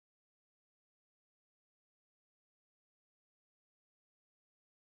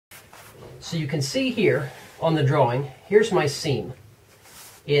So you can see here on the drawing, here's my seam.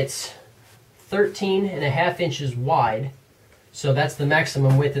 It's 13.5 inches wide, so that's the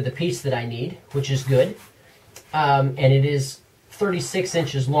maximum width of the piece that I need, which is good. And it is 36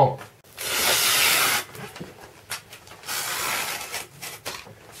 inches long.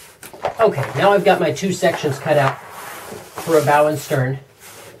 Okay, now I've got my two sections cut out for a bow and stern.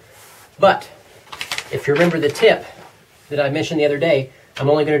 But if you remember the tip that I mentioned the other day, I'm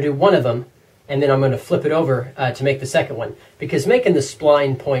only going to do one of them, and then I'm going to flip it over to make the second one, because making the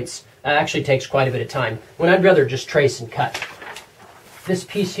spline points actually takes quite a bit of time, when I'd rather just trace and cut. This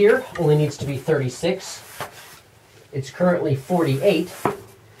piece here only needs to be 36. It's currently 48.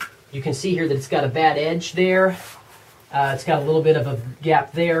 You can see here that it's got a bad edge there. It's got a little bit of a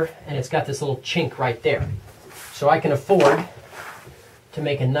gap there, and it's got this little chink right there. So I can afford to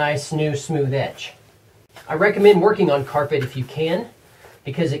make a nice, new, smooth edge. I recommend working on carpet if you can,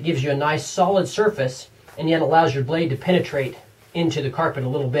 because it gives you a nice, solid surface, and yet allows your blade to penetrate into the carpet a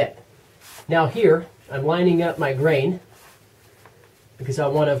little bit. Now here, I'm lining up my grain, because I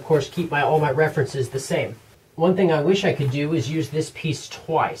want to, of course, keep all my references the same. One thing I wish I could do is use this piece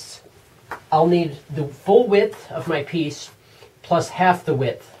twice. I'll need the full width of my piece plus half the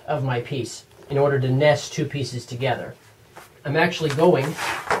width of my piece in order to nest two pieces together. I'm actually going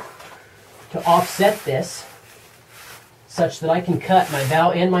to offset this such that I can cut my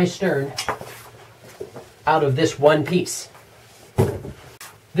bow and my stern out of this one piece.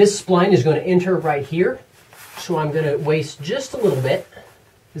 This spline is going to enter right here, so I'm going to waste just a little bit,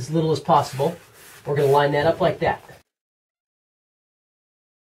 as little as possible. We're going to line that up like that.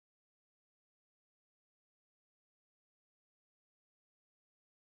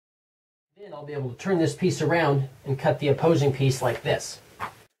 Then I'll be able to turn this piece around and cut the opposing piece like this.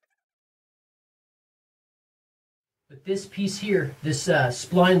 But this piece here, this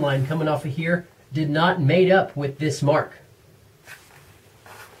spline line coming off of here, did not mate up with this mark.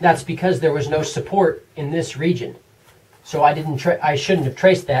 That's because there was no support in this region. So I shouldn't have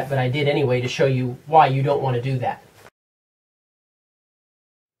traced that, but I did anyway to show you why you don't want to do that.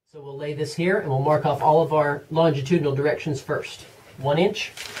 So we'll lay this here and we'll mark off all of our longitudinal directions first. 1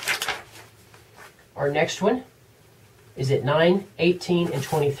 inch. Our next one is at 9, 18, and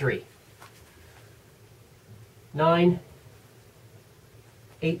 23. 9,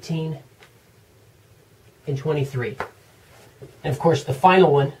 18, and 23. And of course the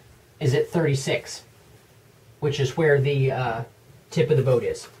final one is at 36, which is where the tip of the boat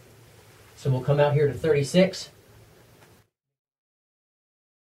is. So we'll come out here to 36.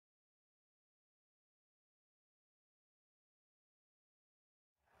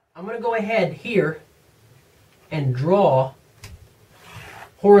 I'm going to go ahead here and draw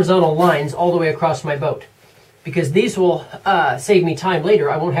horizontal lines all the way across my boat, because these will save me time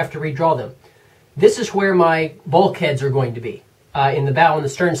later. I won't have to redraw them. This is where my bulkheads are going to be, in the bow and the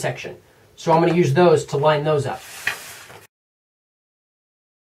stern section. So I'm going to use those to line those up.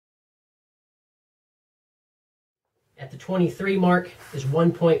 At the 23 mark is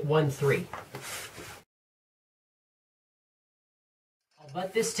 1.13. I'll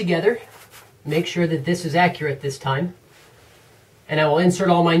butt this together, make sure that this is accurate this time, and I will insert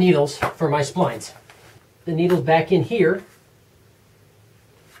all my needles for my splines. The needle's back in here,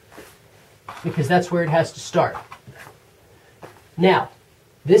 because that's where it has to start. Now,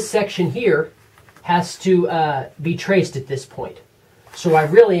 this section here has to be traced at this point. So I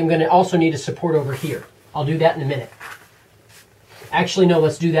really am going to also need a support over here. I'll do that in a minute. Actually, no,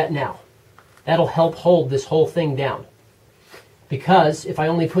 let's do that now. That'll help hold this whole thing down. Because if I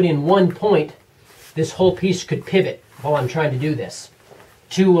only put in 1 point, this whole piece could pivot while I'm trying to do this.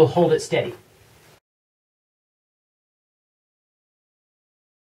 2 will hold it steady.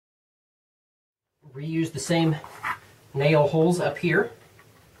 Reuse the same nail holes up here.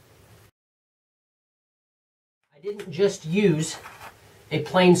 I didn't just use a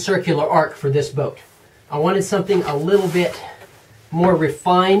plain circular arc for this boat. I wanted something a little bit more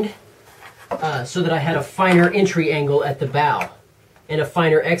refined so that I had a finer entry angle at the bow and a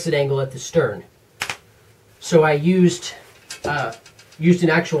finer exit angle at the stern. So I used an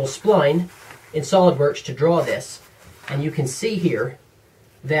actual spline in SolidWorks to draw this, and you can see here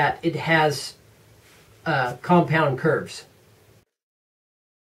that it has compound curves.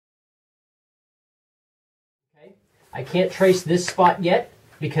 Okay. I can't trace this spot yet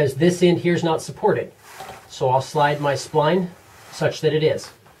because this end here is not supported. So I'll slide my spline such that it is.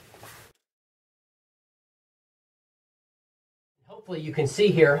 Hopefully you can see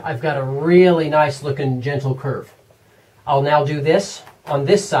here I've got a really nice looking gentle curve. I'll now do this on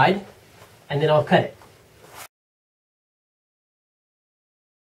this side and then I'll cut it.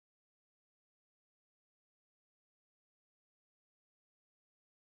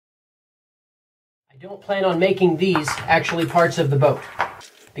 don't plan on making these actually parts of the boat,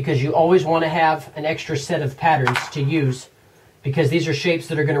 because you always want to have an extra set of patterns to use, because these are shapes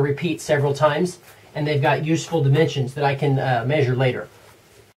that are going to repeat several times, and they've got useful dimensions that I can measure later.